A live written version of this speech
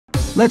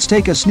Let's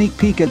take a sneak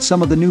peek at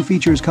some of the new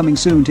features coming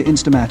soon to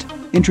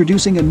InstaMAT.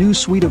 Introducing a new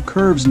suite of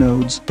curves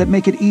nodes that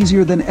make it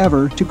easier than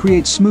ever to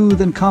create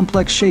smooth and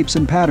complex shapes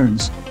and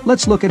patterns.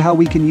 Let's look at how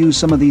we can use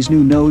some of these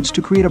new nodes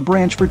to create a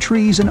branch for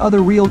trees and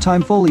other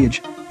real-time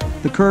foliage.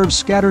 The Curve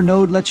Scatter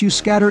node lets you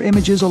scatter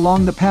images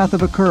along the path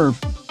of a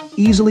curve.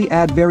 Easily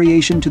add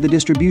variation to the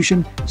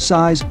distribution,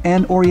 size,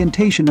 and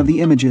orientation of the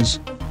images.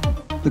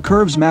 The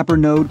Curves Mapper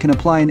node can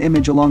apply an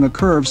image along a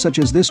curve such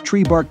as this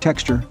tree bark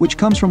texture, which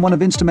comes from one of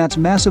InstaMAT's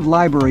massive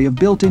library of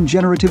built-in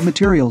generative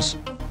materials.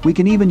 We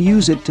can even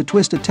use it to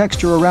twist a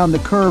texture around the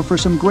curve for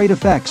some great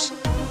effects.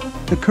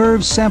 The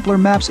Curves Sampler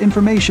maps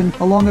information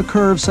along a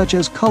curve such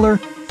as color,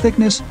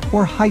 thickness,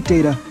 or height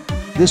data.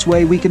 This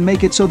way we can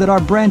make it so that our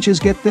branches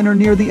get thinner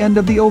near the end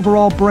of the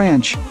overall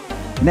branch.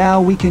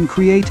 Now we can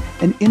create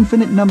an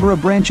infinite number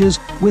of branches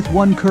with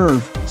one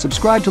curve.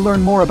 Subscribe to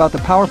learn more about the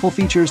powerful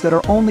features that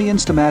are only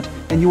InstaMAT,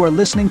 and you are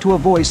listening to a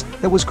voice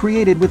that was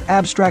created with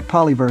Abstract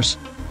Polyverse.